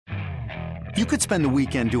You could spend the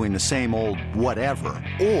weekend doing the same old whatever,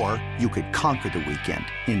 or you could conquer the weekend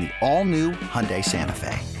in the all-new Hyundai Santa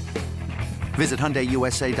Fe. Visit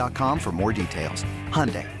HyundaiUSA.com for more details.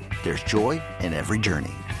 Hyundai, there's joy in every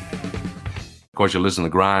journey. Of course, you're listening to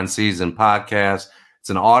Grind Season Podcast. It's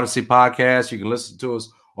an Odyssey podcast. You can listen to us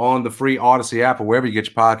on the free Odyssey app or wherever you get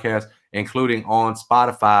your podcast, including on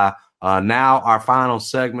Spotify. Now our final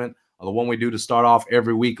segment, the one we do to start off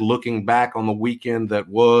every week, looking back on the weekend that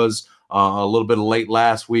was a little bit late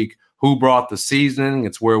last week. Who brought the seasoning?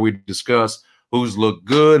 It's where we discuss who's looked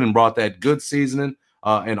good and brought that good seasoning,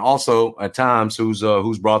 and also at times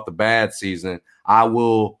who's brought the bad seasoning. I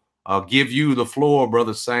will give you the floor,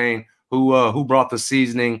 brother, saying who brought the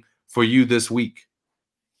seasoning for you this week.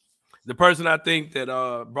 The person I think that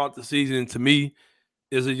brought the seasoning to me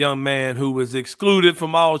is a young man who was excluded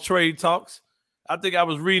from all trade talks. I think I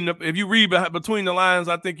was reading. If you read between the lines,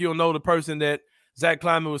 I think you'll know the person that Zach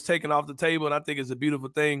Kleiman was taken off the table, and I think it's a beautiful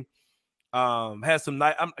thing. Has some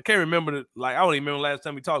night. I can't remember I don't even remember the last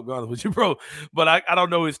time we talked, be honest with you, bro. But I don't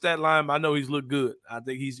know his stat line. I know he's looked good. I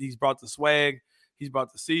think he's brought the swag. He's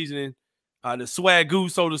brought the seasoning, the swag-goo,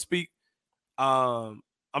 so to speak. I'm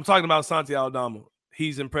talking about Santi Aldama.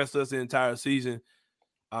 He's impressed us the entire season.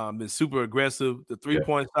 Been super aggressive. The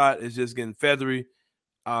three-point shot is just getting feathery.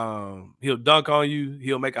 He'll dunk on you.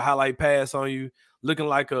 He'll make a highlight pass on you. Looking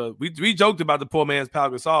like we joked about the poor man's Pau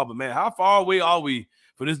Gasol, but man, how far away are we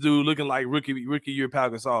for this dude looking like rookie year Pau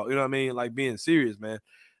Gasol? You know what I mean? Like being serious, man.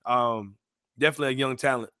 Definitely a young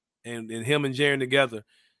talent, and him and Jaren together.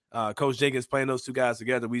 Coach Jenkins playing those two guys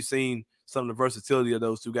together. We've seen some of the versatility of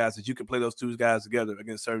those two guys, that you can play those two guys together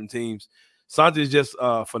against certain teams. Santi is just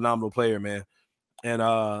a phenomenal player, man, and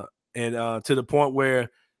to the point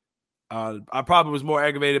where. I probably was more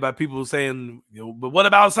aggravated by people saying, but what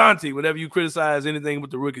about Santi? Whenever you criticize anything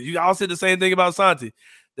with the rookies, you all said the same thing about Santi.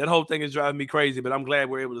 That whole thing is driving me crazy, but I'm glad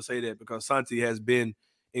we're able to say that because Santi has been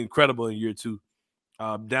incredible in year two.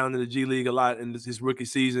 Down in the G League a lot in his rookie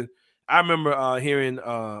season. I remember hearing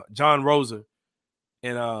John Roser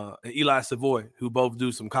and Eli Savoy, who both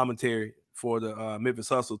do some commentary for the Memphis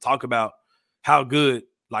Hustle, talk about how good,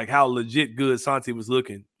 like how legit good Santi was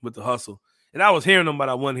looking with the Hustle. And I was hearing them, but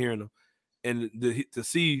I wasn't hearing them. And to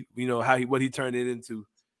see, what he turned it into.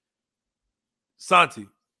 Santi,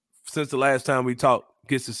 since the last time we talked,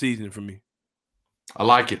 gets the seasoning for me. I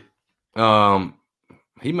like it.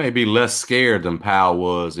 He may be less scared than Powell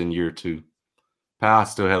was in year two. Powell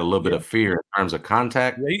still had a little bit of fear in terms of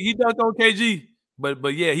contact. Yeah, he dunked on KG,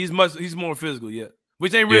 but yeah, he's more physical, yeah.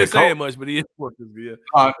 Which ain't really saying much, but he is more physical,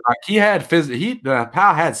 yeah. He had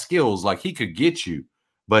Powell had skills, like he could get you,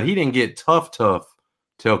 but he didn't get tough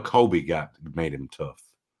till Kobe made him tough.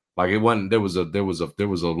 Like it wasn't. There was a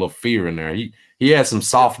little fear in there. He had some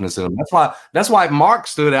softness in him. That's why Mark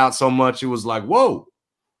stood out so much. It was like, whoa,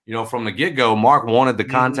 from the get go, Mark wanted the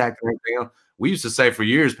contact and everything else. We used to say for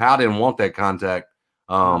years, Powell didn't want that contact.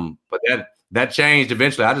 But that changed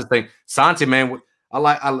eventually. I just think Santi, man, I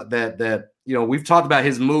like that. We've talked about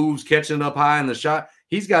his moves, catching up high in the shot.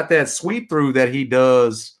 He's got that sweep through that he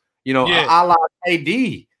does. I like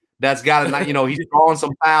AD. That's got it. He's drawing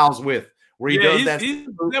some fouls with where he does that. He's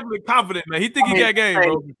definitely confident, man. He think he got game,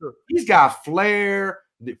 bro. He's got flair,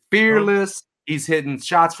 fearless. He's hitting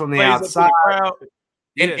shots from the outside.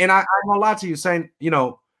 And I ain't gonna lie to you, saying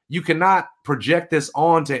you cannot project this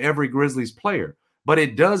on to every Grizzlies player, but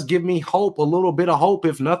it does give me hope, a little bit of hope,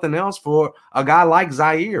 if nothing else, for a guy like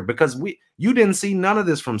Zaire, because you didn't see none of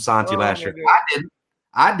this from Santi last year.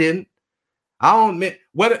 I didn't. I don't admit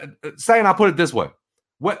saying I put it this way.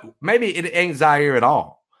 Maybe it ain't Zaire at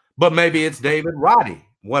all, but maybe it's David Roddy.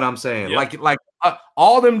 What I'm saying, like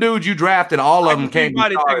all them dudes you drafted, all of them can't be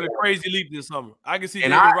taking a crazy leap this summer. I can see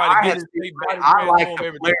and David Roddy getting his I like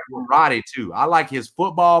the player from Roddy too. I like his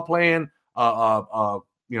football playing.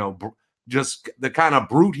 Just the kind of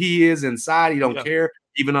brute he is inside. He don't care,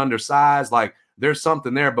 even undersized. Like there's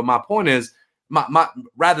something there. But my point is, my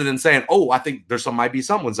rather than saying, I think might be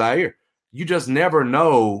something with Zaire. You just never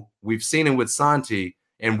know. We've seen it with Santi.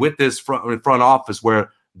 And with this front office,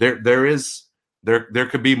 where there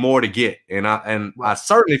could be more to get, and I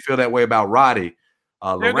certainly feel that way about Roddy.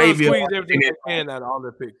 Laravia, squeeze everything they can out of all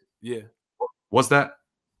their picks. Yeah. What's that?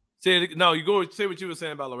 Say what you were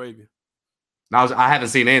saying about Laravia. I haven't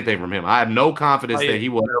seen anything from him. I have no confidence that he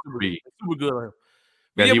will ever be super good on him.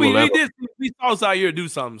 We saw Zaire do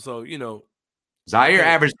something, so Zaire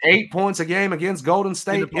averaged 8 points a game against Golden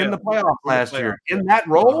State in the playoffs last year. In that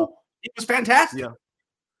role, he was fantastic. Yeah.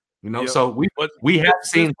 So we have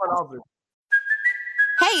seen.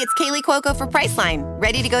 Hey, it's Kaylee Cuoco for Priceline.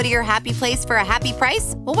 Ready to go to your happy place for a happy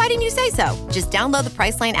price? Well, why didn't you say so? Just download the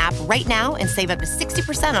Priceline app right now and save up to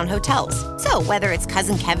 60% on hotels. So whether it's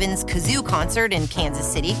Cousin Kevin's Kazoo Concert in Kansas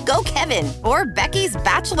City, go Kevin, or Becky's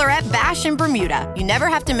Bachelorette Bash in Bermuda, you never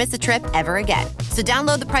have to miss a trip ever again. So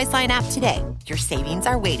download the Priceline app today. Your savings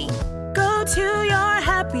are waiting. Go to your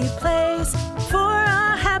happy place for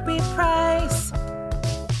a happy price.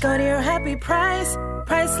 Go to your happy price,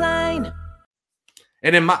 Priceline.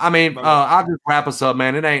 And then, I'll just wrap us up,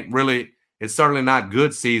 man. It's certainly not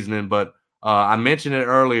good seasoning, but I mentioned it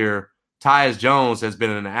earlier. Tyus Jones has been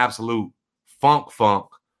in an absolute funk.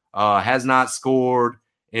 Has not scored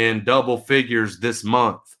in double figures this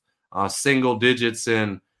month. Single digits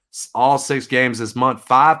in all 6 games this month.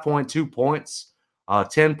 5.2 points,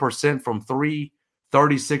 10% from 3,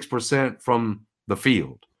 36% from the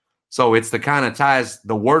field. So it's the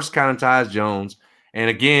worst kind of Tyus Jones. And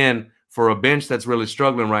again, for a bench that's really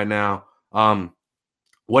struggling right now,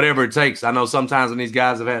 whatever it takes. I know sometimes when these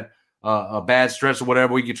guys have had a bad stretch or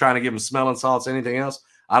whatever, we can try to give them smelling salts, anything else.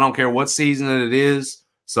 I don't care what season it is,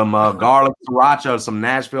 some garlic sriracha, or some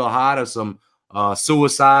Nashville hot, or some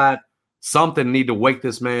suicide. Something need to wake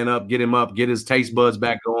this man up, get him up, get his taste buds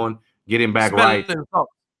back going, get him back right.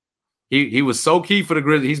 He was so key for the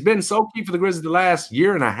Grizzlies. He's been so key for the Grizzlies the last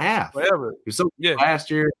year and a half. Forever. He was so key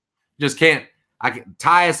last year. Just can't.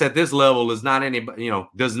 Tyus at this level is not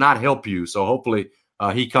does not help you. So hopefully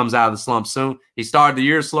he comes out of the slump soon. He started the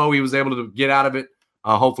year slow. He was able to get out of it.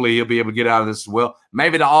 Hopefully he'll be able to get out of this as well.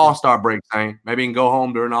 Maybe the All-Star break thing. Maybe he can go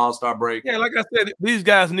home during the All-Star break. Yeah, like I said, these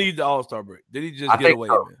guys need the All-Star break. Did he just get away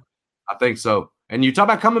with it? I think so. And you talk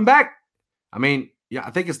about coming back. I mean, yeah, I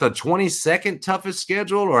think it's the 22nd toughest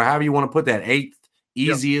schedule, or however you want to put that, 8th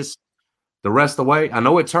easiest the rest of the way. I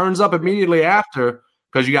know it turns up immediately after,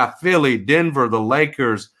 because you got Philly, Denver, the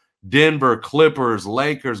Lakers, Denver, Clippers,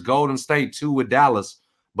 Lakers, Golden State, 2 with Dallas.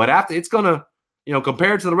 But after, it's going to,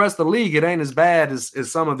 compared to the rest of the league, it ain't as bad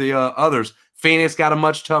as some of the others. Phoenix got a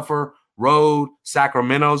much tougher road.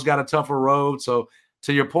 Sacramento's got a tougher road. So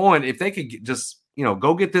to your point, if they could just,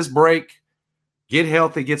 go get this break, get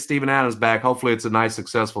healthy, get Steven Adams back, hopefully it's a nice,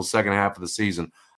 successful second half of the season.